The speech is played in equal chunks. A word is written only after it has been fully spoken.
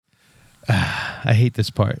I hate this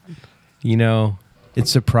part. You know, it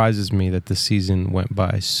surprises me that the season went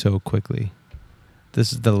by so quickly.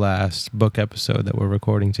 This is the last book episode that we're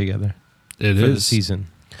recording together. It for is. the season.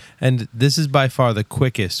 And this is by far the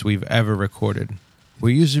quickest we've ever recorded.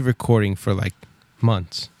 We're usually recording for like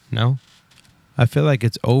months, no? I feel like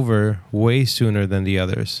it's over way sooner than the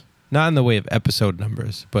others. Not in the way of episode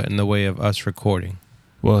numbers, but in the way of us recording.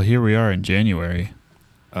 Well, here we are in January.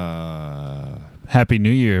 Happy New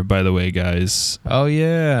Year, by the way, guys. Oh,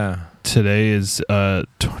 yeah. Today is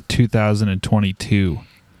 2022.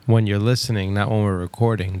 When you're listening, not when we're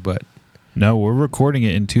recording, but... No, we're recording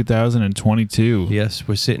it in 2022. Yes,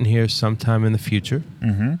 we're sitting here sometime in the future.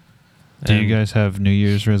 Mm-hmm. Do you guys have New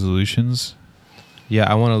Year's resolutions? Yeah,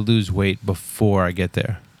 I want to lose weight before I get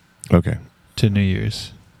there. Okay. To New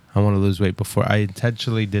Year's. I want to lose weight before. I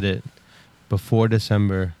intentionally did it before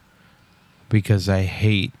December because I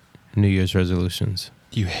hate New Year's resolutions.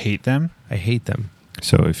 You hate them? I hate them.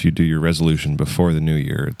 So if you do your resolution before the new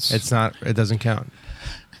year, it doesn't count.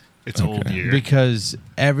 It's old year. Because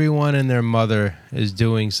everyone and their mother is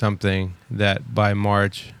doing something that by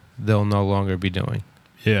March they'll no longer be doing.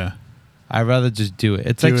 Yeah. I'd rather just do it.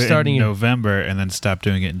 It's do like it starting in November and then stop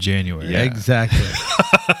doing it in January. Yeah, exactly.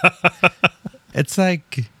 It's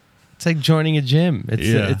like joining a gym.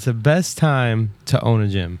 It's the best time to own a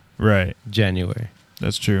gym. Right. January.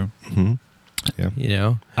 That's true. Mm-hmm. Yeah. You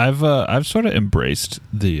know? I've sort of embraced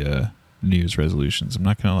the New Year's resolutions. I'm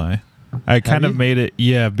not gonna lie. I kind of made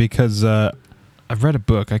it, because I've read a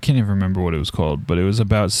book. I can't even remember what it was called, but it was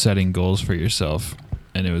about setting goals for yourself,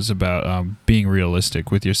 and it was about being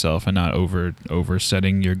realistic with yourself and not over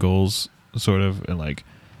setting your goals, sort of, and like,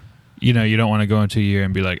 you know, you don't want to go into a year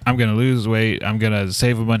and be like, I'm gonna lose weight, I'm gonna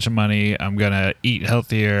save a bunch of money, I'm gonna eat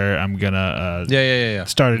healthier, I'm gonna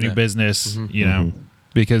start a new business, you know,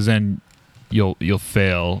 because then you'll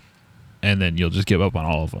fail, and then you'll just give up on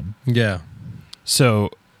all of them. Yeah. So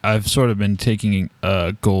I've sort of been taking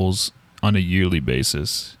goals on a yearly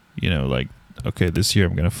basis. You know, like, okay, this year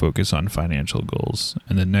I'm going to focus on financial goals,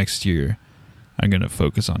 and then next year I'm going to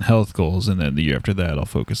focus on health goals, and then the year after that I'll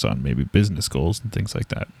focus on maybe business goals and things like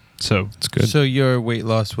that. So it's good. So your weight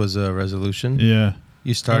loss was a resolution? Yeah.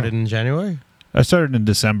 You started in January? I started in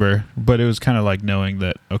December, but it was kind of like knowing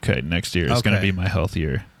that, okay, next year is going to be my health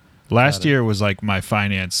year. Last year was like my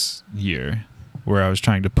finance year, where I was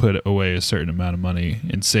trying to put away a certain amount of money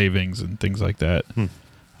in savings and things like that,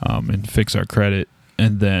 and fix our credit.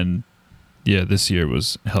 And then, this year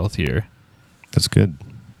was health year. That's good.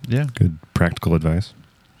 Yeah. Good practical advice.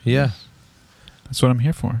 Yeah. That's what I'm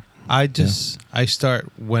here for. I start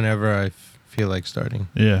whenever I feel like starting.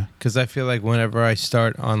 Yeah. Because I feel like whenever I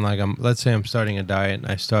start on let's say I'm starting a diet and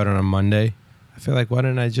I start on a Monday, I feel like, why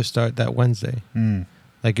didn't I just start that Wednesday?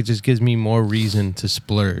 Like, it just gives me more reason to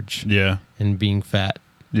splurge. Yeah. And being fat.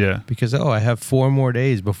 Yeah. Because, I have 4 more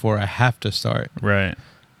days before I have to start. Right.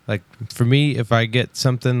 Like, for me, if I get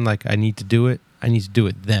something like I need to do it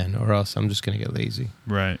then, or else I'm just going to get lazy.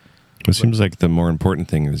 Right. It seems like the more important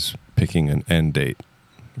thing is picking an end date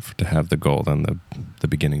to have the goal than the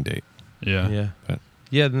beginning date. Yeah.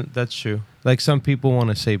 Yeah. That's true. Like, some people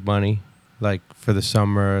want to save money. Like, for the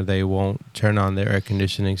summer, they won't turn on their air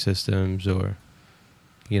conditioning systems, or...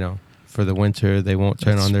 You know, for the winter, they won't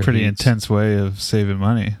turn on their pretty heats. Intense way of saving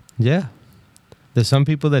money. Yeah. There's some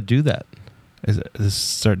people that do that. This is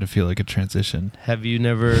starting to feel like a transition. Have you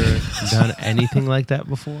never done anything like that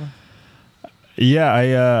before?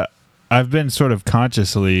 Yeah, I've been sort of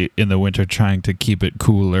consciously in the winter trying to keep it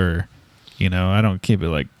cooler. You know, I don't keep it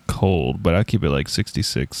like cold, but I keep it like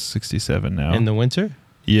 66, 67 now. In the winter?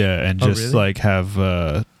 Yeah, and just really? like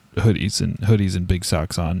have hoodies and big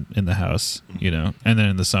socks on in the house, you know, and then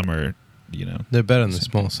in the summer, you know, they're better than the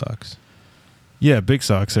small socks. Yeah, big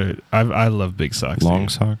socks are. I love big socks. Long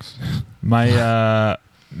socks. My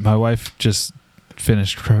wife just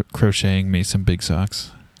finished crocheting me some big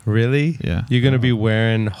socks. Really? Yeah. You're gonna be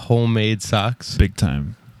wearing homemade socks? Big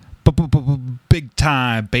time. Big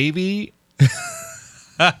time, baby.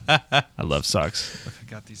 I love socks.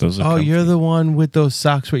 I got these. Those are comfy. You're the one with those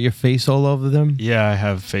socks with your face all over them? Yeah, I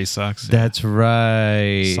have face socks. That's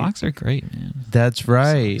right. Socks are great, man. That's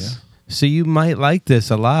right. Socks. So you might like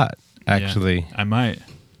this a lot, actually. Yeah, I might.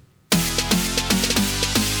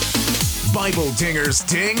 Bible Dingers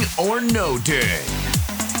ding or no ding?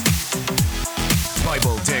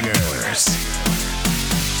 Bible Dingers.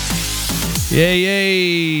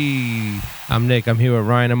 Yay! I'm Nick. I'm here with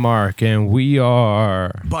Ryan and Mark, and we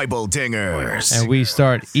are Bible Dingers. And we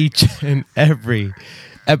start each and every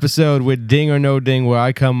episode with Ding or No Ding, where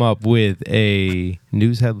I come up with a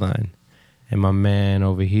news headline, and my man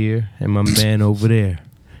over here and my man over there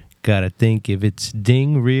Gotta think if it's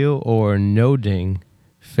ding real or no ding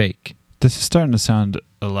fake. This is starting to sound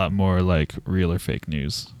a lot more like real or fake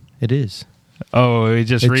news. It is. Oh, we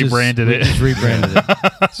just rebranded it. Just rebranded it.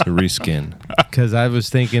 It's a reskin. Because I was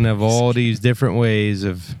thinking of all these different ways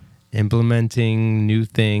of implementing new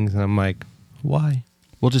things, and I'm like, why?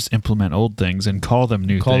 We'll just implement old things and call them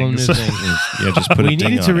new Call things. them new things. Yeah, just put We a ding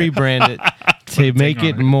needed to on it. rebrand it to make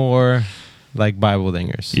it more like Bible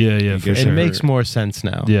dingers. Yeah, for guys It sure. makes more sense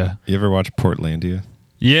now. Yeah. You ever watch Portlandia?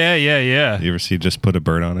 Yeah. You ever see Just Put a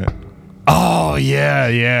Bird on It? Oh,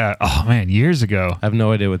 yeah. Oh, man, years ago. I have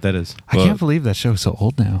no idea what that is. I can't believe that show's so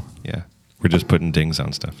old now. Yeah. We're just putting dings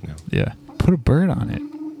on stuff now. Yeah. Put a bird on it.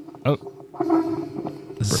 Oh.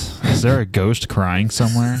 Is there a ghost crying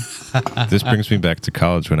somewhere? This brings me back to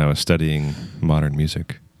college when I was studying modern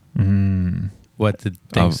music. What, did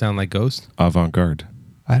things sound like ghosts? Avant-garde.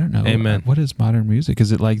 I don't know. Amen. What is modern music?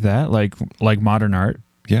 Is it like that? Like modern art?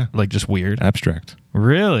 Yeah. Like just weird? Abstract.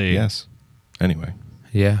 Really? Yes. Anyway.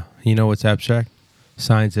 Yeah. You know what's abstract?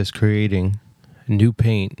 Scientists creating new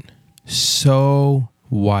paint so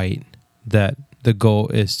white that the goal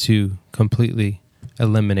is to completely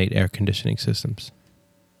eliminate air conditioning systems.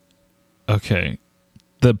 Okay.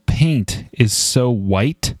 The paint is so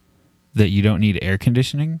white that you don't need air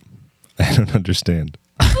conditioning? I don't understand.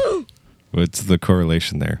 What's the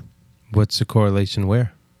correlation there? What's the correlation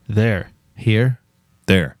where? There. Here?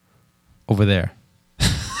 There. Over there?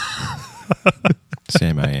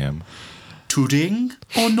 Sam, I am. To ding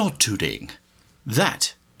or not to ding?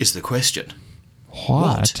 That is the question.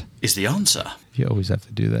 What? Is the answer? You always have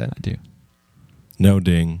to do that. I do. No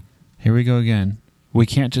ding. Here we go again. We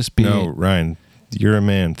can't just be... No, Ryan, you're a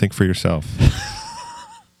man. Think for yourself.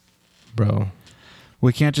 Bro.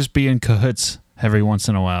 We can't just be in cahoots every once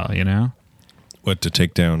in a while, you know? What, to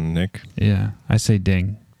take down Nick? Yeah. I say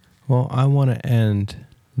ding. Well, I want to end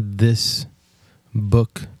this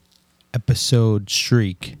book episode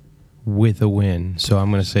streak with a win. So I'm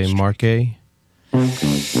going to say Mark A.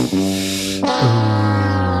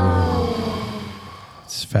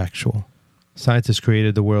 It's factual. Scientists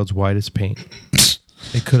created the world's whitest paint.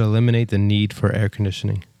 It could eliminate the need for air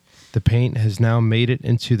conditioning. The paint has now made it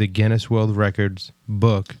into the Guinness World Records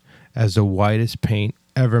book as the whitest paint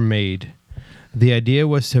ever made. The idea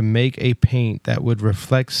was to make a paint that would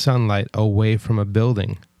reflect sunlight away from a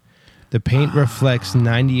building. The paint reflects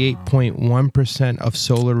 98.1% of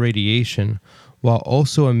solar radiation while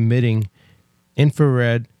also emitting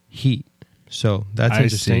infrared heat. So that's I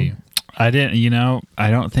interesting. see. I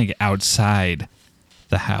don't think outside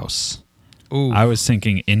the house. Ooh. I was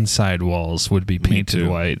thinking inside walls would be painted too.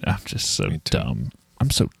 white. I'm just so Me too. dumb. I'm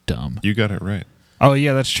so dumb. You got it right. Oh,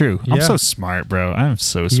 yeah, that's true. I'm Yeah. so smart, bro. I'm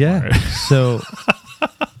so smart. Yeah. So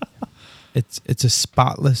it's a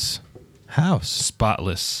spotless house.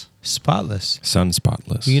 Spotless. Spotless. Sun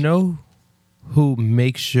spotless. You know who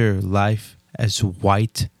makes your life as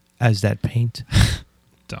white as that paint?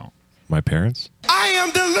 Don't. My parents? I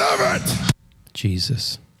am delivered.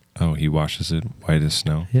 Jesus. Oh, he washes it white as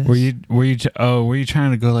snow? Yes. Were you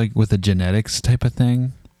trying to go like with a genetics type of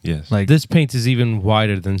thing? Yes. Like This paint is even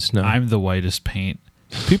whiter than snow. I'm the whitest paint.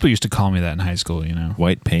 People used to call me that in high school, you know.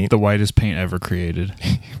 White paint? The whitest paint ever created.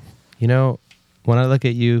 You know, when I look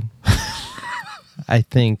at you, I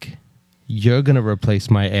think you're going to replace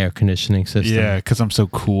my air conditioning system. Yeah, because I'm so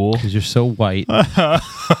cool. Because you're so white.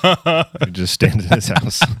 You just stand in his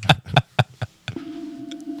house.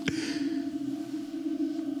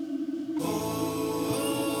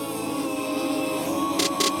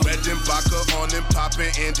 Red and vodka on and popping.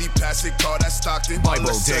 Andy Passett, call that Stockton. Bible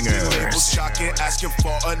Unnecessary dingers. labels shocking. Asking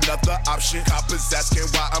for another option. Coppers asking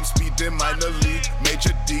why I'm speeding minor league. Major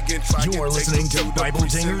Deegan trying You're to listening take to them the Bible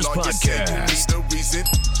precinct. Dingers Lawyer said you Podcast. need a reason.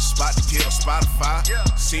 Spot the kid on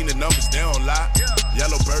Spotify. Seen the numbers, they don't lie.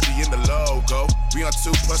 Yellow birdie in the logo. We on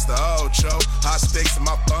 2 plus the Ocho. High stakes in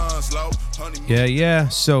my funds low. Honey, Yeah.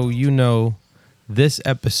 So, you know, this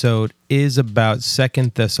episode is about 2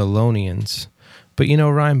 Thessalonians. But, you know,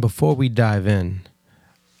 Ryan, before we dive in,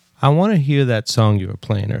 I want to hear that song you were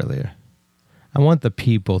playing earlier. I want the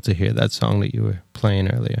people to hear that song that you were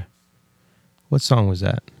playing earlier. What song was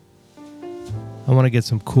that? I want to get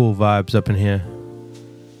some cool vibes up in here.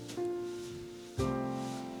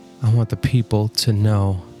 I want the people to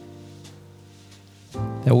know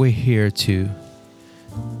that we're here to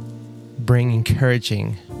bring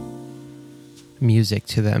encouraging music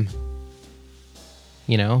to them.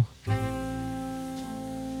 You know?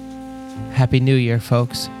 Happy New Year,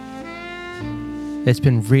 folks. It's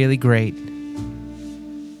been really great.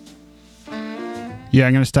 Yeah,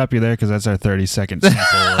 I'm going to stop you there because that's our 30-second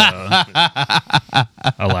sample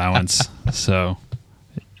allowance. So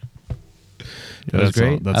was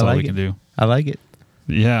great. That's all we can do. I like it.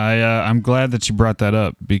 Yeah, I'm glad that you brought that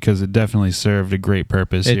up because it definitely served a great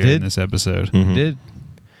purpose It here did. in this episode. Mhm. It did.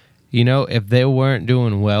 You know, if they weren't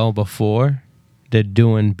doing well before, they're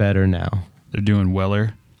doing better now. They're doing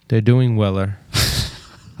weller. They're doing weller.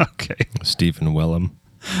 Okay. Stephen Wellham.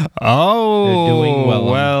 Oh, They're doing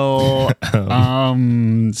well,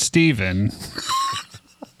 Steven.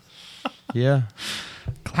 Yeah.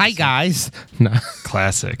 Hi, guys. No.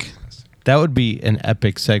 Classic. That would be an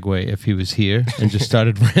epic segue if he was here and just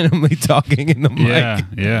started randomly talking in the mic. Yeah,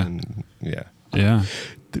 yeah, And, yeah. yeah.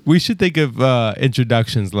 We should think of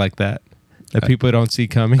introductions like that people don't see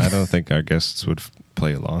coming. I don't think our guests would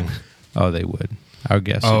play along. Oh, they would. Our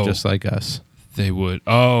guests are just like us. They would.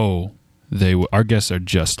 Oh, they would. Our guests are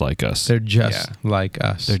just like us. They're just like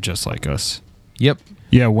us. They're just like us. Yep.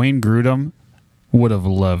 Yeah, Wayne Grudem would have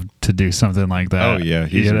loved to do something like that. Oh, yeah.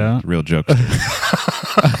 He's you a know? real jokester.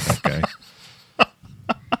 Okay.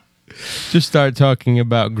 Just start talking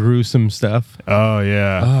about gruesome stuff. Oh,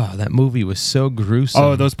 yeah. Oh, that movie was so gruesome.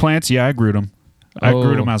 Oh, those plants? Yeah, I grew them. I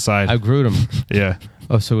grew them outside. I grew them. Yeah,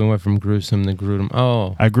 Oh, so we went from gruesome to grew them.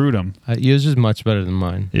 Oh, I grew them. yours is much better than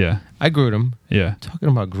mine. Yeah, I grew them. yeah. Talking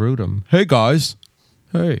about Grudem. Hey, guys.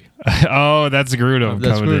 Hey. Oh, that's Grudem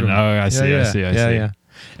That's coming in. Grudem. Oh, I see, Yeah, I see, I yeah, see. yeah.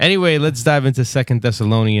 Anyway, let's dive into 2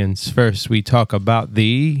 Thessalonians. First, we talk about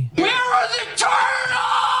the Where are the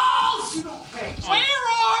turtles? Where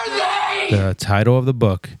are they? the title of the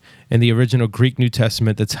book. In the original Greek New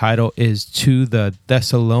Testament, the title is To the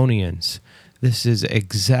Thessalonians. This is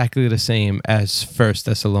exactly the same as 1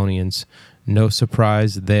 Thessalonians. No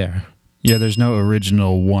surprise there. Yeah, there's no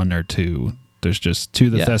original 1 or 2. There's just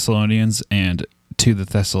To the Yeah. Thessalonians and To the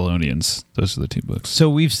Thessalonians. Those are the 2 books. So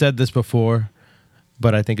we've said this before,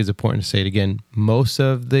 but I think it's important to say it again. Most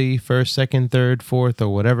of the 1st, 2nd, 3rd, 4th, or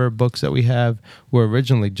whatever books that we have were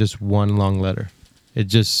originally just one long letter. It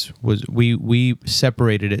just was, we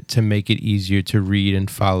separated it to make it easier to read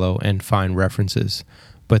and follow and find references.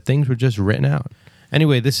 But things were just written out.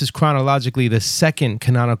 Anyway, this is chronologically the second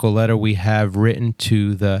canonical letter we have written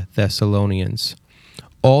to the Thessalonians.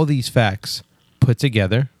 All these facts put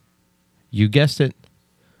together, you guessed it,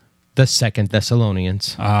 the 2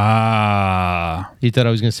 Thessalonians. Ah, You thought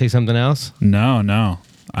I was going to say something else? no.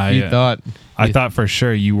 I thought for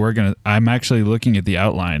sure you were going to. I'm actually looking at the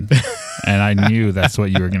outline, and I knew that's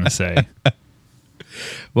what you were going to say.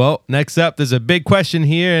 Well, next up, there's a big question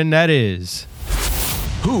here, and that is,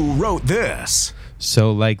 Who wrote this?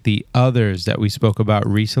 so like the others that we spoke about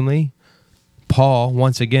recently, Paul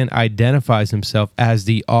once again identifies himself as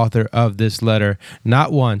the author of this letter,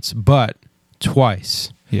 not once, but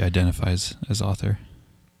twice. He identifies as author.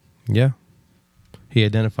 Yeah. He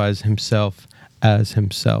identifies himself as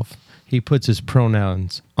himself. He puts his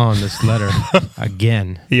pronouns on this letter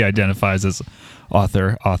again. He identifies as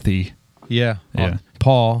author, authie. Yeah. Yeah.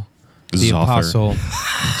 Paul, the Zother. apostle,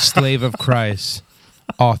 slave of Christ,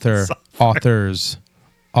 author, authors,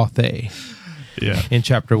 author. Yeah. In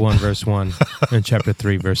chapter 1, verse 1, and chapter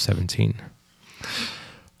 3, verse 17.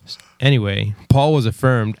 Anyway, Paul was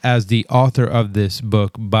affirmed as the author of this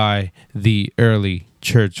book by the early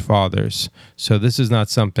church fathers. So this is not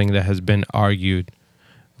something that has been argued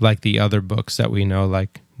like the other books that we know,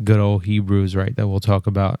 like good old Hebrews, right, that we'll talk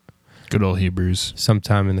about Good old Hebrews.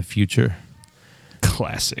 sometime in the future.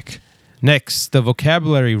 Classic. Next, the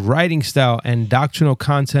vocabulary, writing style, and doctrinal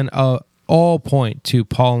content all point to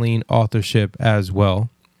Pauline authorship as well.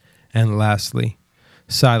 And lastly,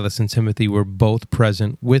 Silas and Timothy were both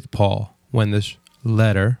present with Paul when this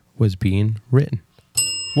letter was being written.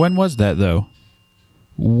 When was that, though?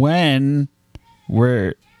 When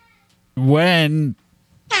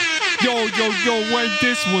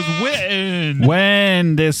this was written.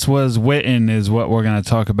 When this was written is what we're going to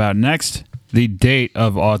talk about next. The date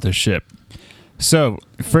of authorship. So,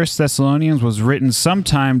 1 Thessalonians was written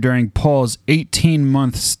sometime during Paul's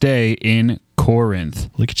 18-month stay in Corinth.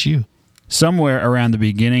 Look at you. Somewhere around the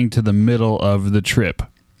beginning to the middle of the trip.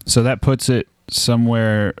 So that puts it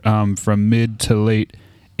somewhere from mid to late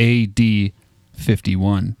AD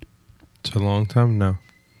 51. It's a long time? No.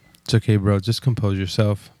 It's okay, bro. Just compose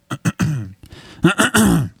yourself.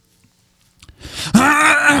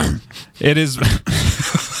 It is.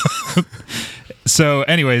 So,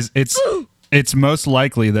 anyways, it's most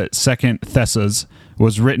likely that 2 Thessalonians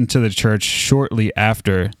was written to the church shortly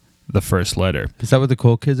after the first letter. Is that what the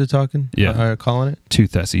cool kids are talking? Yeah. Are calling it? 2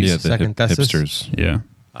 Thessalonians. Yeah, the Second Thessalus? hipsters. Yeah.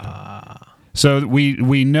 So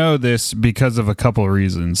we know this because of a couple of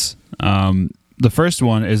reasons. The first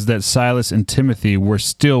one is that Silas and Timothy were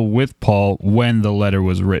still with Paul when the letter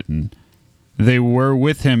was written. They were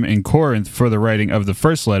with him in Corinth for the writing of the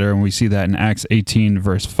first letter, and we see that in Acts 18,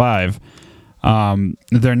 verse 5.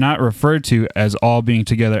 They're not referred to as all being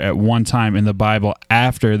together at one time in the Bible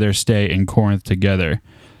after their stay in Corinth together.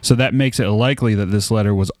 So that makes it likely that this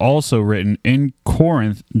letter was also written in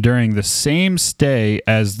Corinth during the same stay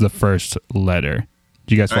as the first letter.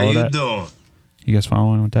 Do you guys follow that? doing? You guys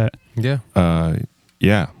following with that? Yeah.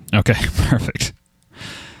 Yeah. Okay, perfect.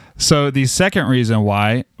 So the second reason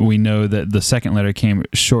why we know that the second letter came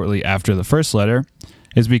shortly after the first letter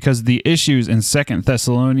is because the issues in 2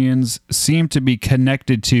 Thessalonians seem to be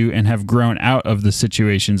connected to and have grown out of the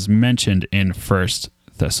situations mentioned in 1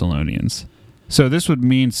 Thessalonians. So this would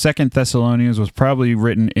mean 2 Thessalonians was probably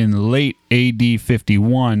written in late AD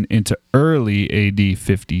 51 into early AD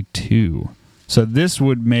 52. So this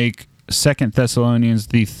would make 2 Thessalonians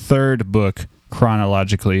the third book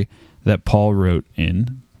chronologically that Paul wrote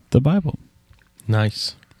in the Bible.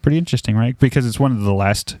 Nice. Pretty interesting, right? Because it's one of the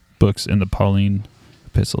last books in the Pauline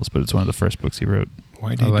epistles, but it's one of the first books he wrote.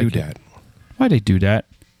 Why do you do that? Why'd they do that?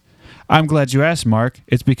 I'm glad you asked, Mark.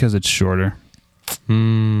 It's because it's shorter.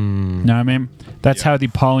 Know what I mean? That's how the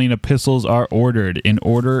Pauline epistles are ordered, in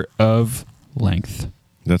order of length.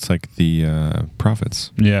 That's like the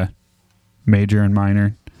prophets. Yeah. Major and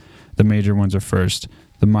minor. The major ones are first.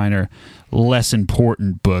 The minor, less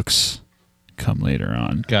important books come later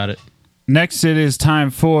on. Got it. Next, it is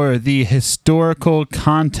time for the historical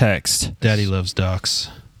context Daddy loves docs.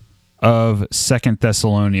 of 2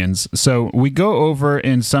 Thessalonians. So we go over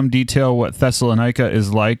in some detail what Thessalonica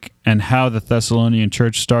is like and how the Thessalonian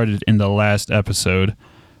church started in the last episode,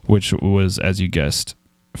 which was, as you guessed,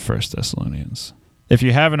 1 Thessalonians. If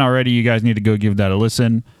you haven't already, you guys need to go give that a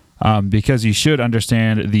listen, because you should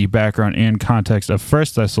understand the background and context of 1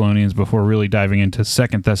 Thessalonians before really diving into 2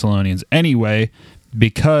 Thessalonians anyway,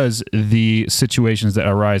 because the situations that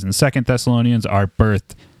arise in 2 Thessalonians are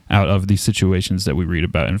birthed out of the situations that we read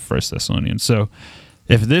about in 1 Thessalonians. So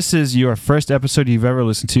if this is your first episode you've ever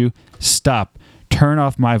listened to, stop, turn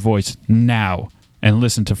off my voice now, and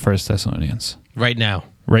listen to 1 Thessalonians. Right now.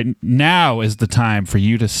 Right now is the time for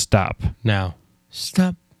you to stop. Now.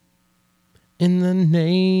 Stop. In the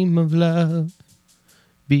name of love,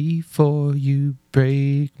 before you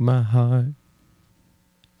break my heart.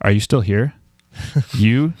 Are you still here?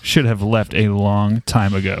 You should have left a long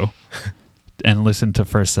time ago and listened to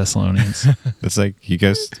 1 Thessalonians. It's like, you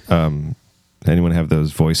guys, anyone have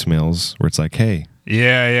those voicemails where it's like, hey,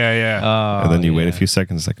 Yeah. and then you wait a few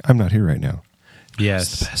seconds, it's like, I'm not here right now.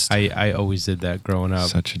 Yes. I always did that growing up.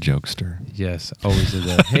 Such a jokester. Yes, always did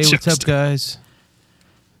that. Hey, what's up, guys?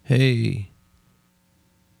 Hey.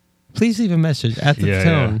 Please leave a message at the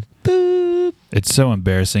tone. Boop. It's so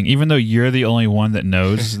embarrassing. Even though you're the only one that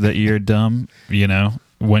knows that you're dumb, you know,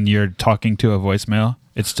 when you're talking to a voicemail,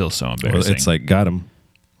 it's still so embarrassing. Well, it's like, got him,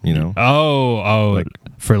 you know? Oh, Like-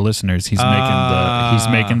 for listeners, he's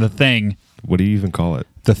making the thing. What do you even call it?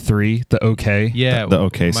 The 3, the okay. Yeah. The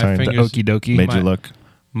okay my sign. The fingers- Okie dokie. Made you look.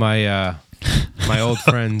 My old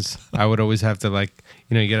friends, I would always have to, like,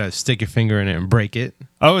 you gotta stick your finger in it and break it,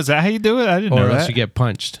 Oh, is that how you do it? I didn't or know else that. you get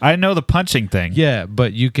punched. I know the punching thing. Yeah,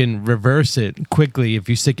 but you can reverse it quickly if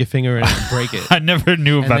you stick your finger in it and break it. I never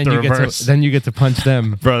knew And about then the you reverse. then you get to punch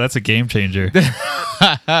them. Bro, that's a game changer.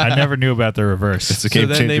 I never knew about the reverse. It's a game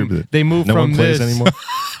then changer. but they move no from one plays this anymore.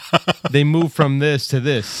 They move from this to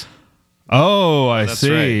this. Oh, I That's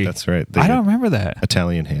see. right. That's right. I don't remember that.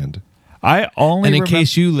 Italian hand. I only And in remem-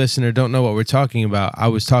 case you, listener, don't know what we're talking about, I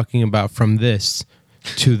was talking about from this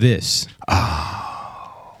to this.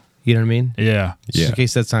 You know what I mean? Yeah. Just Yeah. in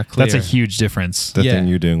case that's not clear. That's a huge difference. The Yeah. thing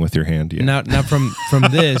you're doing with your hand. Yeah. Now from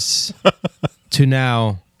this to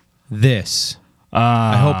now this.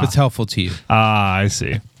 I hope it's helpful to you. I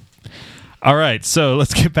see. All right, so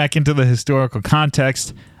let's get back into the historical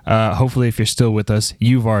context. Hopefully, if you're still with us,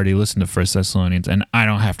 you've already listened to 1 Thessalonians, and I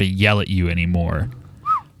don't have to yell at you anymore.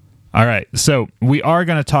 All right, so we are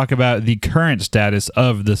going to talk about the current status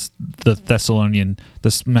of the Thessalonian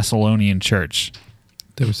church.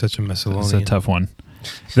 There was such a Messalonian. It's a tough one.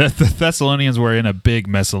 The Thessalonians were in a big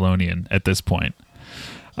Messalonian at this point.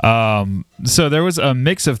 So there was a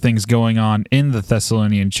mix of things going on in the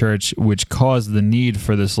Thessalonian church, which caused the need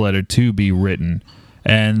for this letter to be written.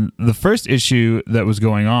 And the first issue that was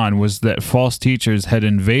going on was that false teachers had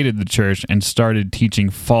invaded the church and started teaching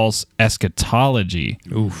false eschatology.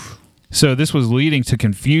 Oof. So this was leading to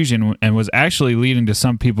confusion and was actually leading to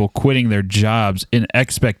some people quitting their jobs in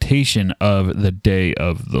expectation of the day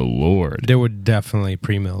of the Lord. There were definitely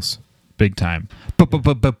pre-mills. Big time.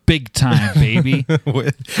 Big time, baby.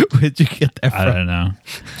 Where'd you get that I from? don't know.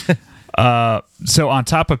 So on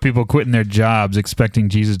top of people quitting their jobs, expecting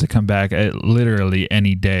Jesus to come back at literally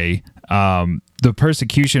any day, the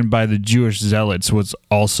persecution by the Jewish zealots was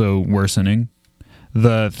also worsening.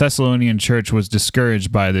 The Thessalonian church was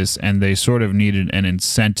discouraged by this, and they sort of needed an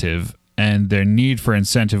incentive, and their need for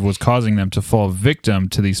incentive was causing them to fall victim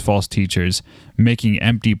to these false teachers, making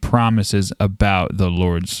empty promises about the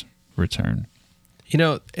Lord's return. You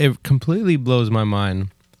know, it completely blows my mind.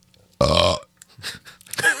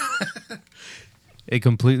 It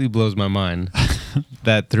completely blows my mind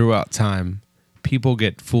that throughout time, people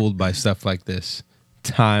get fooled by stuff like this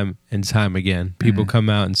time and time again. People come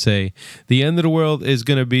out and say, the end of the world is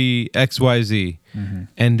going to be XYZ.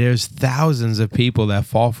 And there's thousands of people that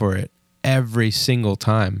fall for it every single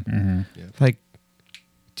time. Like,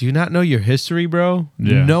 do you not know your history, bro?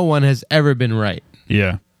 Yeah. No one has ever been right.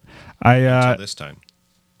 Yeah. Until this time.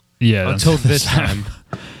 Yeah. Until this time.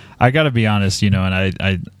 I got to be honest, and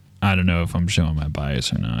I don't know if I'm showing my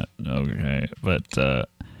bias or not. Okay. But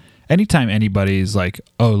anytime anybody's like,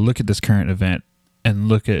 oh, look at this current event and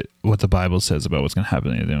look at what the Bible says about what's going to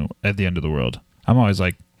happen at the end of the world, I'm always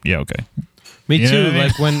like, yeah, okay. Me You know too. what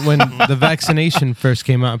I mean? Like when the vaccination first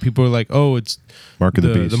came out, people were like, oh, it's Mark of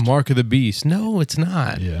the beast. The mark of the beast. No, it's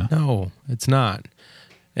not. Yeah. No, it's not.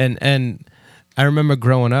 And I remember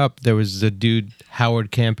growing up, there was a dude,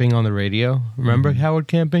 Howard Camping, on the radio. Remember Howard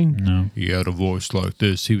Camping? No. He had a voice like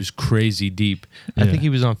this. He was crazy deep. I Yeah. think he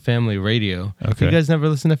was on Family Radio. Okay. You guys never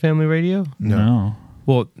listen to Family Radio? No.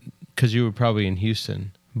 Well, because you were probably in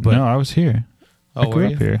Houston. But No, I was here. I were grew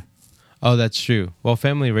you? up here. Oh, that's true. Well,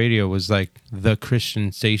 Family Radio was like the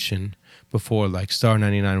Christian station before like Star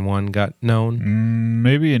 99.1 got known.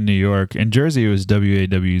 Maybe in New York. In Jersey, it was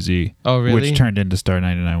WAWZ. Oh, really? Which turned into Star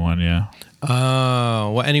 99.1, yeah.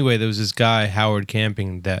 Oh, well, anyway, there was this guy, Howard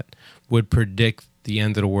Camping, that would predict the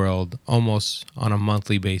end of the world almost on a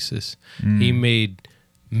monthly basis. He made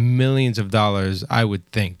millions of dollars, I would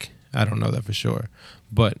think. I don't know that for sure.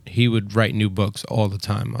 But he would write new books all the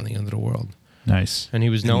time on the end of the world. Nice. And he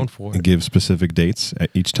was known for it. Give specific dates at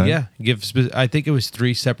each time? Yeah, I think it was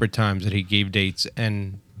 3 separate times that he gave dates,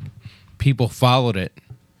 and people followed it,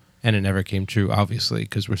 and it never came true, obviously,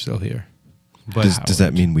 because we're still here. But Does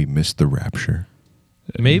that mean we missed the rapture?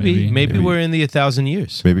 maybe we're in the 1,000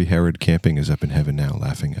 years. Maybe Howard Camping is up in heaven now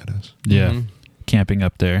laughing at us. Yeah. Mhm. Camping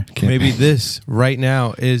up there. Maybe this right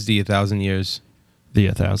now is the 1,000 years, The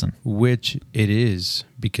 1,000. which it is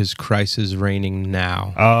because Christ is reigning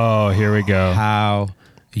now. Oh, here we go. How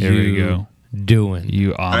Here we you go. doing?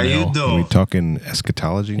 You Amil. Are we talking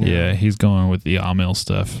eschatology now? Yeah, he's going with the Amil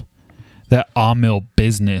stuff. That Amil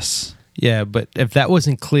business. Yeah, but if that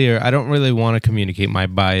wasn't clear, I don't really want to communicate my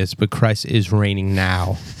bias, but Christ is reigning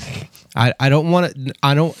now. I don't want to.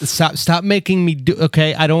 I don't stop making me do.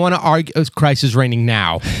 Okay, I don't want to argue. Christ is reigning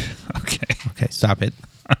now. Okay, stop it.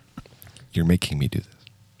 You're making me do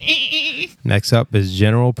this. Next up is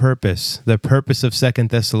general purpose. The purpose of 2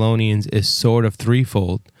 Thessalonians is sort of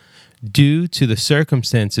threefold due to the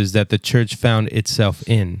circumstances that the church found itself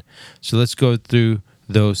in. So let's go through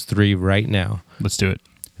those 3 right now. Let's do it.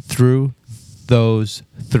 Through those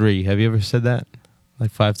 3. Have you ever said that?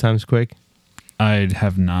 Like 5 times quick? I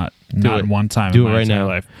have not. Not it. one time Do in it my right entire now.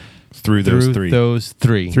 life. Through those 3. Those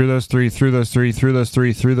 3. Through those 3, through those 3, through those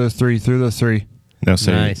 3, through those 3, through those 3. Now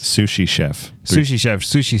say Nice. sushi chef. Sushi chef,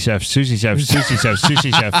 sushi chef, sushi chef, sushi chef,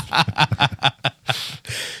 sushi chef.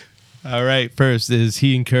 All right. First is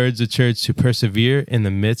he encouraged the church to persevere in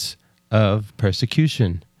the midst of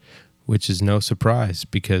persecution, which is no surprise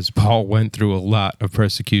because Paul went through a lot of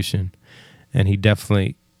persecution, and he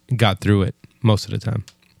definitely got through it most of the time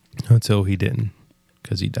until he didn't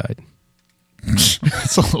because he died.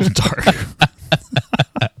 It's a little dark.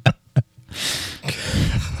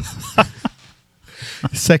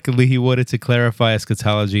 Secondly, he wanted to clarify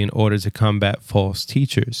eschatology in order to combat false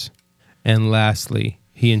teachers. And lastly,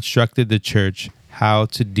 he instructed the church how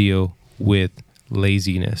to deal with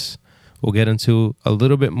laziness. We'll get into a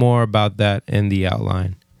little bit more about that in the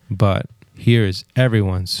outline. But here is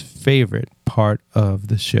everyone's favorite part of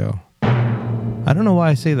the show. I don't know why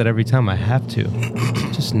I say that every time. I have to.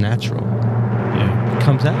 It's just natural. Yeah. It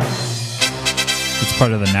comes out. It's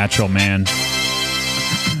part of the natural man.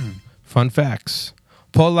 Fun facts.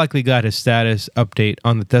 Paul likely got his status update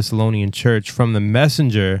on the Thessalonian church from the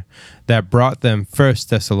messenger that brought them 1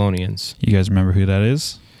 Thessalonians. You guys remember who that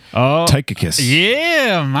is? Oh, Tychicus.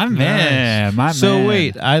 yeah, my man. My So man.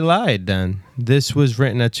 wait, I lied then. This was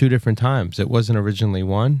written at 2 different times. It wasn't originally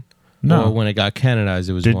one. No. Or when it got canonized,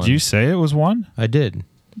 it was Did one. you say it was one? I did.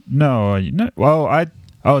 No. Well,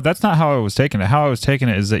 Oh, that's not how I was taking it. How I was taking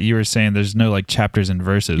it is that you were saying there's no like chapters and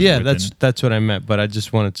verses. Yeah, within. that's what I meant. But I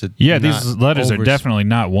just wanted to. Yeah, not these letters are definitely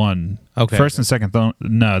not one. Okay. First and second.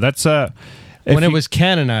 No, that's when it was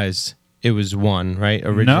canonized, it was one, right?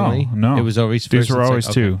 Originally, no, it was always these first were and always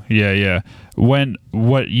second. two. Yeah. When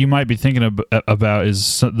what you might be thinking about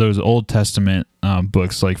is those Old Testament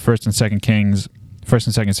books like First and Second Kings, First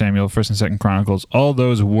and Second Samuel, First and Second Chronicles. All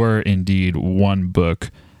those were indeed one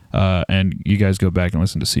book. And you guys go back and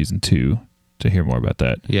listen to season 2 to hear more about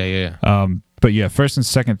that. Yeah. But yeah, First and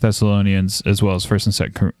Second Thessalonians, as well as First and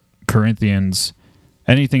Second Corinthians,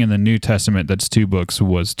 anything in the New Testament that's 2 books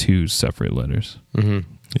was 2 separate letters. Mm-hmm.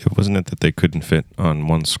 It wasn't it that they couldn't fit on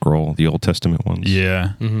one scroll, the Old Testament ones?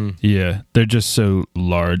 Yeah, yeah, they're just so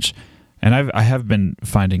large, and I have been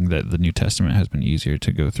finding that the New Testament has been easier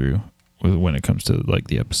to go through when it comes to like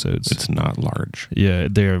the episodes. It's not large. Yeah,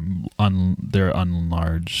 they're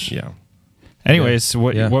unlarge. Yeah. Anyways,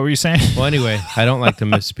 what were you saying? Well, anyway, I don't like to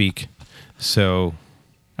misspeak, so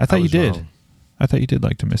I thought you was did. wrong. I thought you did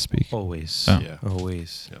like to misspeak. Always. Oh. Yeah.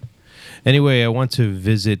 Always. Yep. Anyway, I want to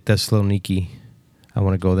visit Thessaloniki. I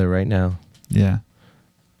want to go there right now. Yeah.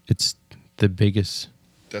 It's the biggest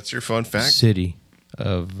That's your fun fact? city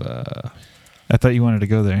of. I thought you wanted to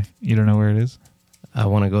go there. You don't know where it is? I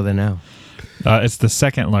want to go there now. It's the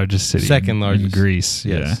second largest city. Second largest in Greece.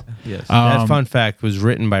 Yes. Yeah. Yes. That fun fact was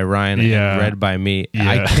written by Ryan Yeah. and read by me. Yeah.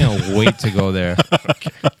 I can't wait to go there.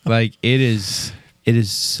 Like it is.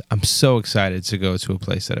 I'm so excited to go to a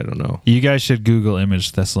place that I don't know. You guys should Google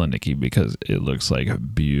image Thessaloniki because it looks like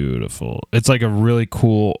beautiful. It's like a really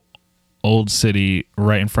cool old city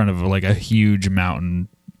right in front of like a huge mountain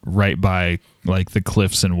right by like the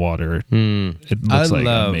cliffs and water. It looks like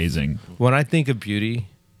amazing. When I think of beauty,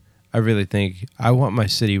 I really think I want my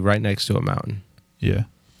city right next to a mountain. Yeah.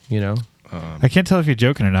 You know? I can't tell if you're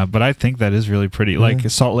joking or not, but I think that is really pretty. Like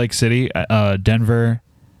Salt Lake City, Denver,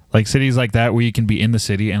 like cities like that where you can be in the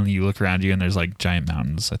city and you look around you and there's like giant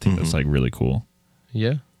mountains. I think that's like really cool.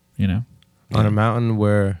 Yeah. You know? On a mountain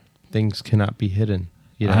where things cannot be hidden.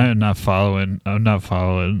 You know? I'm not following.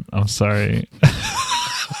 I'm sorry.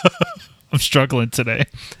 I'm struggling today.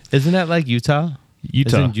 Isn't that like Utah?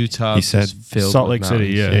 Isn't Utah He said just filled Salt with Lake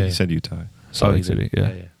City, mountains? Yeah, he said Utah. Salt Lake he did. City,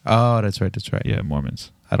 yeah. Oh, that's right. Yeah,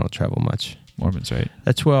 Mormons. I don't travel much. Mormons, right?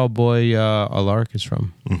 That's where our boy Alaric is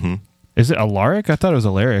from. Mm-hmm. Is it Alaric? I thought it was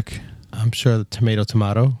Alaric. I'm sure the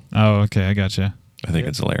tomato. Oh, okay. I gotcha. I think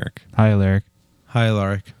it's Alaric. Hi, Alaric. Hi,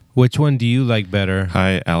 Alaric. Which one do you like better?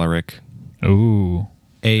 Hi, Alaric. Ooh.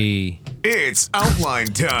 It's outline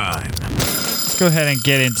time. Let's go ahead and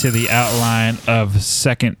get into the outline of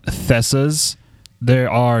Second Thessas.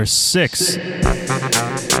 There are 6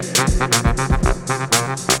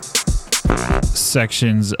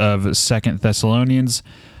 sections of Second Thessalonians.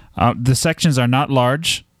 The sections are not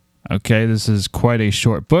large. Okay, this is quite a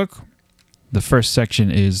short book. The first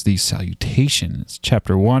section is the salutation. It's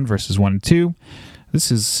chapter 1, verses 1 and 2.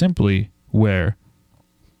 This is simply where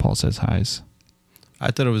Paul says highs.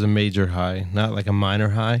 I thought it was a major high, not like a minor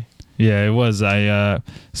high. Yeah, it was. I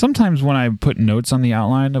sometimes when I put notes on the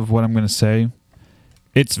outline of what I'm going to say,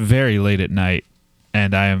 it's very late at night,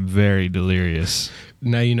 and I am very delirious.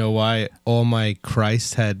 Now you know why all my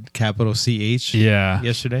Christ had capital CH Yeah.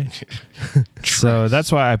 yesterday. So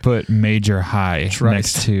that's why I put major high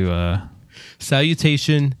Christ. next to...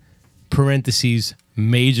 Salutation, parentheses,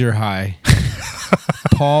 major high.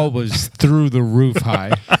 Paul was through the roof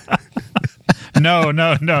high. No,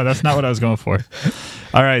 that's not what I was going for.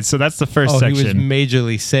 All right, so that's the first He was section.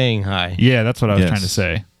 majorly saying high. Yeah, that's what I was Yes. trying to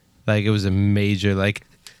say. Like it was a major, like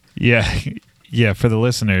Yeah, for the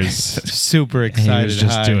listeners, super he excited was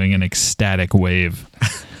just high. doing an ecstatic wave.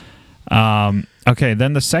 Okay,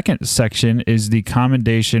 then the second section is the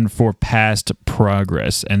commendation for past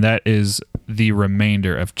progress, and that is the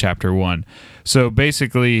remainder of chapter 1. So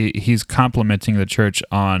basically, he's complimenting the church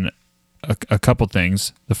on a couple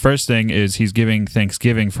things. The first thing is he's giving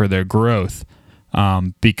thanksgiving for their growth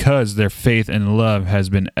because their faith and love has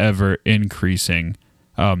been ever increasing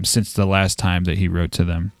since the last time that he wrote to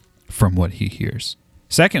them, from what he hears.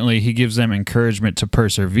 Secondly, he gives them encouragement to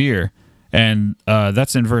persevere, and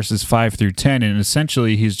that's in verses 5 through 10, and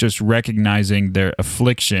essentially he's just recognizing their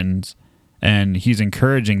afflictions, and he's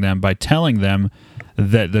encouraging them by telling them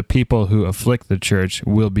that the people who afflict the church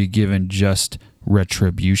will be given just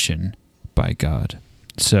retribution by God.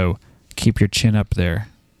 So keep your chin up there,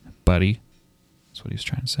 buddy. That's what he's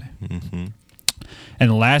trying to say. Mm-hmm.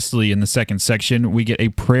 And lastly, in the second section, we get a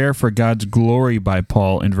prayer for God's glory by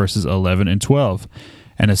Paul in verses 11 and 12.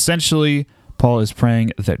 And essentially, Paul is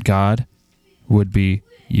praying that God would be,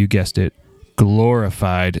 you guessed it,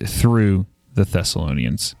 glorified through the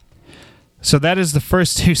Thessalonians. So that is the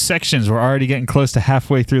first two sections. We're already getting close to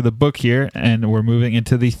halfway through the book here, and we're moving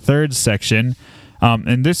into the third section.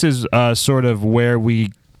 And this is sort of where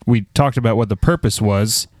we talked about what the purpose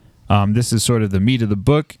was. This is sort of the meat of the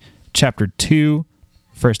book, chapter 2,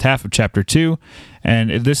 first half of chapter 2.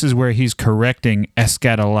 And this is where he's correcting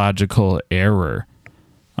eschatological error.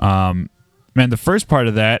 And the first part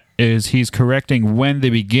of that is he's correcting when the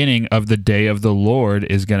beginning of the day of the Lord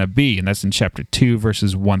is going to be. And that's in chapter 2,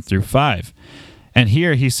 verses 1 through 5. And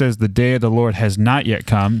here he says the day of the Lord has not yet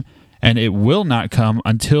come, and it will not come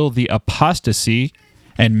until the apostasy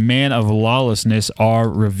and man of lawlessness are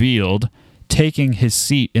revealed, taking his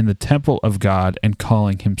seat in the temple of God and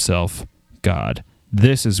calling himself God.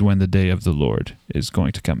 This is when the day of the Lord is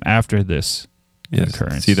going to come after this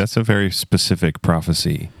occurrence. See, that's a very specific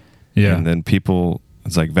prophecy. Yeah. And then people,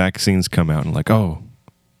 it's like vaccines come out and like, oh,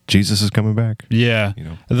 Jesus is coming back. Yeah. You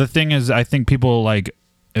know? The thing is, I think people like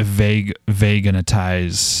veganitize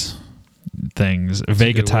things. That's a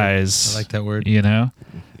good word. Vegatize. I like that word. You know?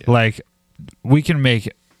 Yeah. Like, we can make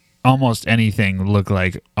almost anything look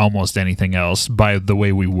like almost anything else by the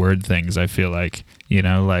way we word things, I feel like. You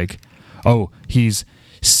know, like, oh, he's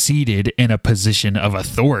seated in a position of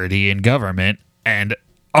authority in government, and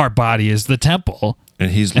our body is the temple. And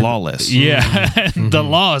he's lawless. Yeah, the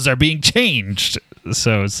laws are being changed.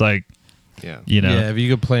 So it's like, you know. Yeah, if you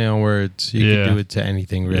could play on words, you Yeah. could do it to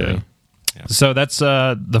anything, really. Yeah. So that's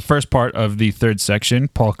the first part of the third section,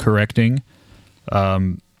 Paul correcting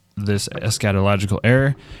this eschatological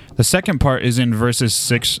error. The second part is in verses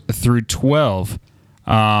 6 through 12.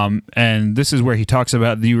 And this is where he talks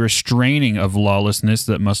about the restraining of lawlessness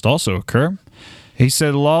that must also occur. He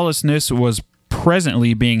said lawlessness was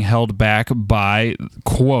presently being held back by,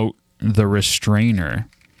 quote, the restrainer.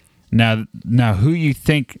 Now who you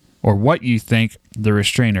think or what you think the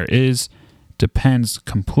restrainer is depends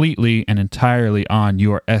completely and entirely on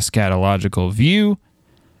your eschatological view.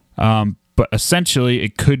 But essentially,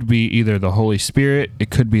 it could be either the Holy Spirit, it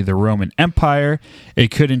could be the Roman Empire, it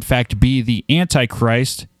could in fact be the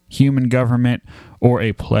Antichrist, human government, or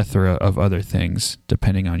a plethora of other things,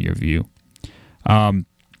 depending on your view.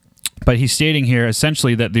 But he's stating here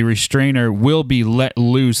essentially that the restrainer will be let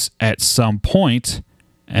loose at some point,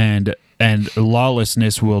 and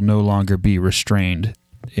lawlessness will no longer be restrained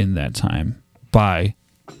in that time by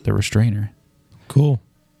the restrainer. Cool.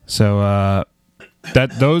 So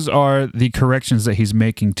those are the corrections that he's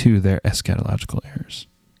making to their eschatological errors.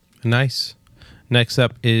 Nice. Next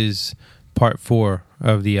up is part 4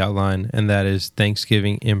 of the outline, and that is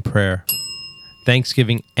Thanksgiving in prayer.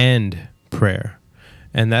 Thanksgiving and prayer.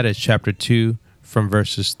 And that is chapter 2 from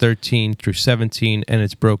verses 13 through 17, and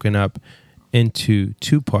it's broken up into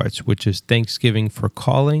 2 parts, which is thanksgiving for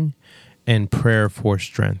calling and prayer for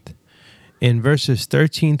strength. In verses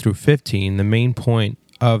 13 through 15, the main point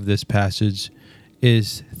of this passage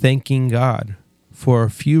is thanking God for a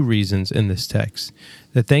few reasons in this text.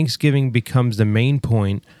 The thanksgiving becomes the main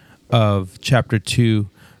point of chapter 2,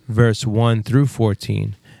 verse 1 through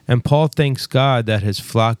 14. And Paul thanks God that his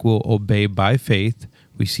flock will obey by faith.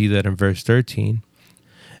 We see that in verse 13.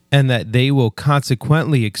 And that they will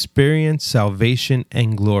consequently experience salvation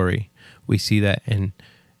and glory. We see that in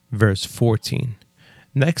verse 14.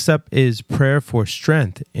 Next up is prayer for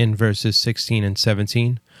strength in verses 16 and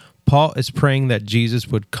 17. Paul is praying that Jesus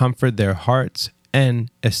would comfort their hearts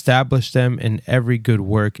and establish them in every good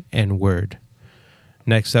work and word.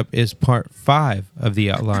 Next up is part 5 of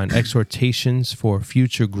the outline, exhortations for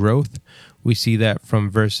future growth. We see that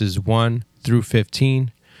from verses 1 through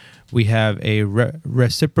 15. We have a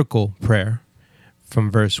reciprocal prayer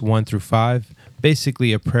from verse 1 through 5,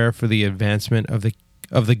 basically a prayer for the advancement of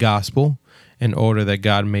the gospel in order that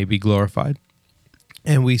God may be glorified.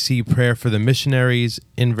 And we see prayer for the missionaries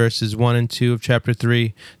in verses 1 and 2 of chapter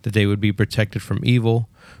 3, that they would be protected from evil.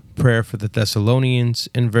 Prayer for the Thessalonians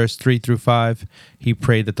in verse 3 through 5. He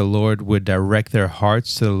prayed that the Lord would direct their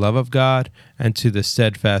hearts to the love of God and to the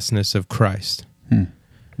steadfastness of Christ.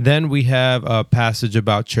 Then we have a passage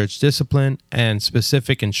about church discipline and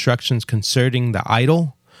specific instructions concerning the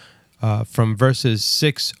idol. From verses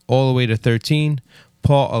 6 all the way to 13,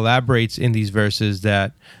 Paul elaborates in these verses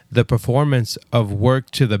that the performance of work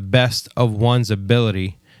to the best of one's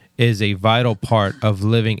ability is a vital part of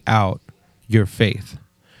living out your faith.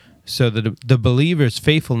 So the believer's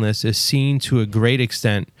faithfulness is seen to a great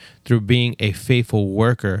extent through being a faithful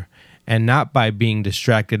worker and not by being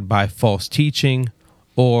distracted by false teaching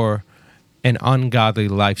or an ungodly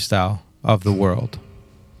lifestyle of the world.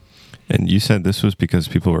 And you said this was because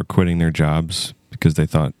people were quitting their jobs because they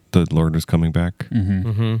thought the Lord was coming back? Mm-hmm.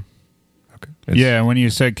 Mm-hmm. Okay. Yeah, when you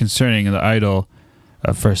said concerning the idol,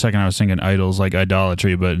 for a second I was thinking idols like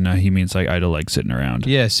idolatry, but no, he means like idol like sitting around.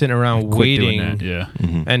 Yeah, sitting around Quit doing waiting. that, yeah.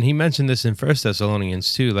 Mhm. And he mentioned this in 1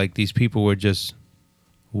 Thessalonians too. Like these people were just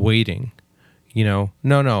waiting. You know,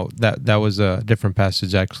 no, that was a different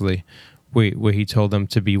passage actually, where he told them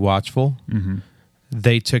to be watchful. Mm-hmm.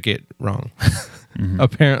 They took it wrong,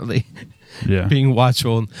 apparently. Yeah. Being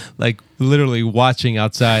watchful, like literally watching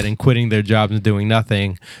outside and quitting their jobs and doing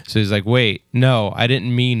nothing. So he's like, wait, no, I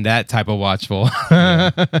didn't mean that type of watchful.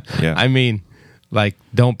 Yeah. I mean, like,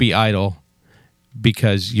 don't be idle,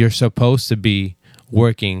 because you're supposed to be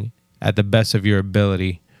working at the best of your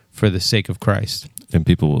ability for the sake of Christ. And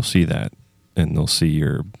people will see that, and they'll see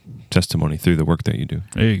your testimony through the work that you do.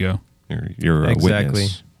 There you go. You're a Exactly.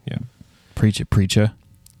 witness. Yeah. Preach it, preacher.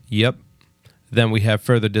 Yep. Then we have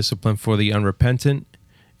further discipline for the unrepentant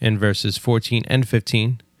in verses 14 and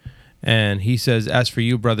 15. And he says, as for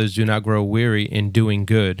you, brothers, do not grow weary in doing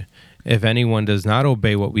good. If anyone does not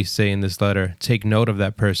obey what we say in this letter, take note of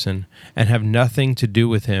that person and have nothing to do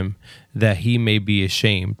with him, that he may be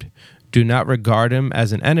ashamed. Do not regard him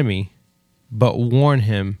as an enemy, but warn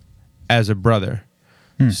him as a brother.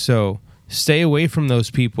 So stay away from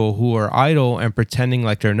those people who are idle and pretending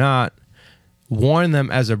like they're not. Warn them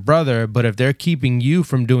as a brother, but if they're keeping you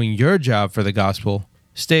from doing your job for the gospel,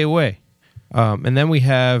 stay away. And then we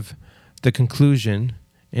have the conclusion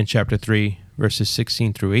in chapter 3, verses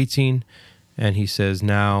 16 through 18. And he says,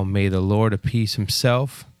 now may the Lord of peace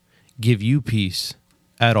himself give you peace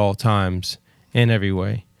at all times in every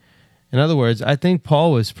way. In other words, I think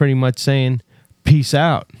Paul was pretty much saying, peace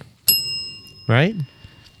out. Right?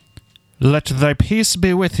 Let thy peace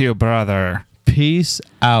be with you, brother. Peace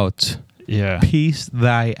out. Yeah. Peace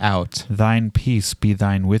thy out. Thine peace be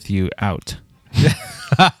thine with you out.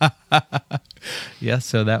 Yes,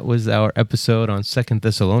 so that was our episode on 2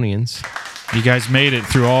 Thessalonians. You guys made it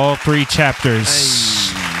through all 3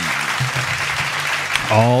 chapters.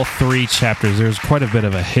 All 3 chapters. There was quite a bit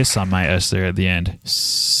of a hiss on my S there at the end.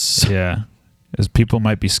 Yeah. As people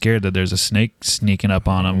might be scared that there's a snake sneaking up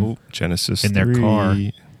on them. Genesis In their 3. car.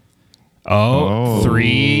 Oh.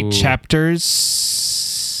 3 chapters.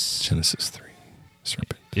 Genesis 3.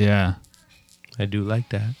 Serpent. Yeah. I do like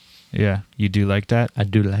that. Yeah. You do like that? I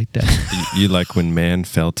do like that. You like when man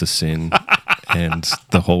fell to sin and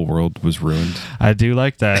the whole world was ruined? I do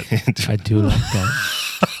like that. I do like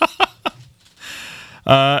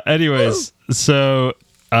that. Anyways, so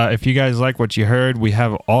if you guys like what you heard, we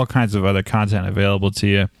have all kinds of other content available to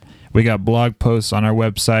you. We got blog posts on our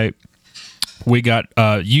website. We got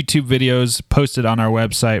YouTube videos posted on our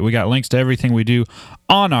website. We got links to everything we do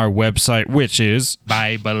on our website, which is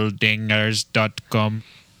BibleDingers.com.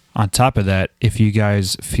 On top of that, if you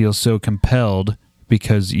guys feel so compelled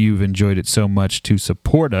because you've enjoyed it so much to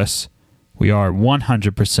support us, we are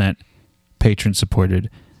 100% patron supported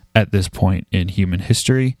at this point in human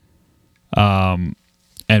history. And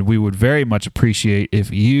we would very much appreciate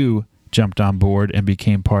if you jumped on board and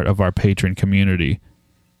became part of our patron community,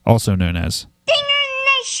 also known as Dinger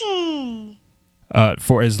Nation.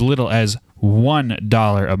 For as little as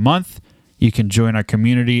 $1 a month, you can join our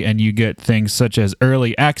community and you get things such as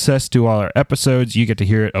early access to all our episodes. You get to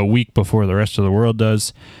hear it a week before the rest of the world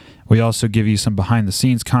does. We also give you some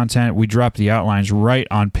behind-the-scenes content. We drop the outlines right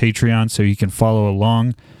on Patreon so you can follow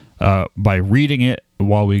along by reading it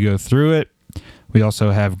while we go through it. We also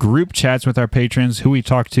have group chats with our patrons who we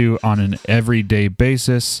talk to on an everyday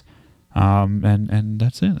basis. And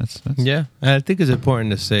that's it. That's Yeah, and I think it's important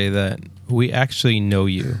to say that we actually know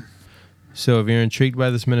you. So if you're intrigued by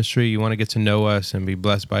this ministry, you want to get to know us and be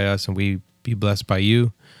blessed by us, and we be blessed by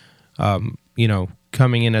you,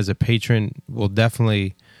 coming in as a patron will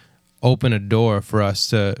definitely open a door for us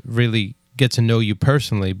to really get to know you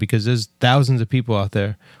personally, because there's thousands of people out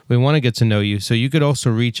there. We want to get to know you. So you could also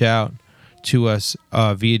reach out to us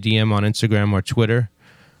via DM on Instagram or Twitter.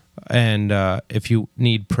 And if you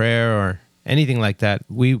need prayer or anything like that,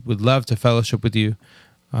 we would love to fellowship with you.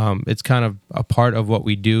 It's kind of a part of what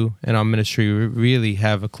we do in our ministry. We really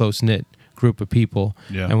have a close-knit group of people,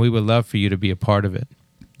 and we would love for you to be a part of it.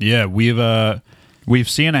 Yeah, we've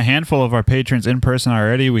seen a handful of our patrons in person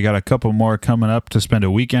already. We got a couple more coming up to spend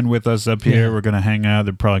a weekend with us up here. Yeah. We're going to hang out.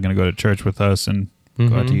 They're probably going to go to church with us and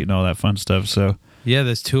go out to eat and all that fun stuff. So Yeah,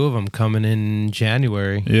 there's 2 of them coming in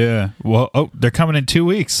January. yeah, well, they're coming in 2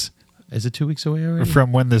 weeks Is it 2 weeks away already?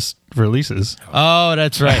 from when this releases. Oh,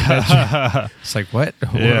 that's right. That's right. It's like, what?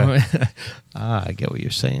 Yeah. I get what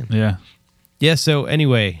you're saying. Yeah. Yeah, so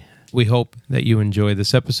anyway, we hope that you enjoyed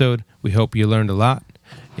this episode. We hope you learned a lot.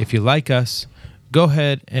 If you like us, go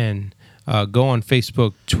ahead and go on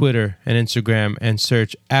Facebook, Twitter, and Instagram and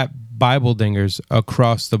search at Bible dingers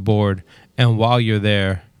across the board. And while you're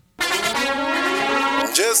there,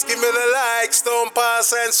 just give me the likes, don't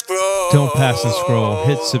pass and scroll. Don't pass and scroll.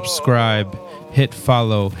 Hit subscribe, hit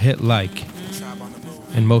follow, hit like.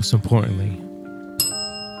 And most importantly,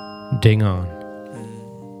 ding on.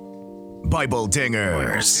 Bible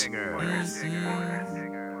Dingers.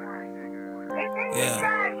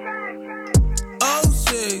 Yeah.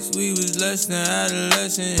 06, we was less than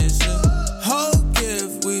adolescents. Whole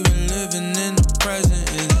gift, we been living in the present.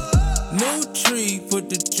 New tree, put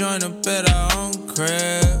the joint up at our own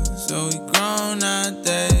crib. So we grown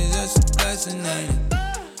nowadays, that's a blessing.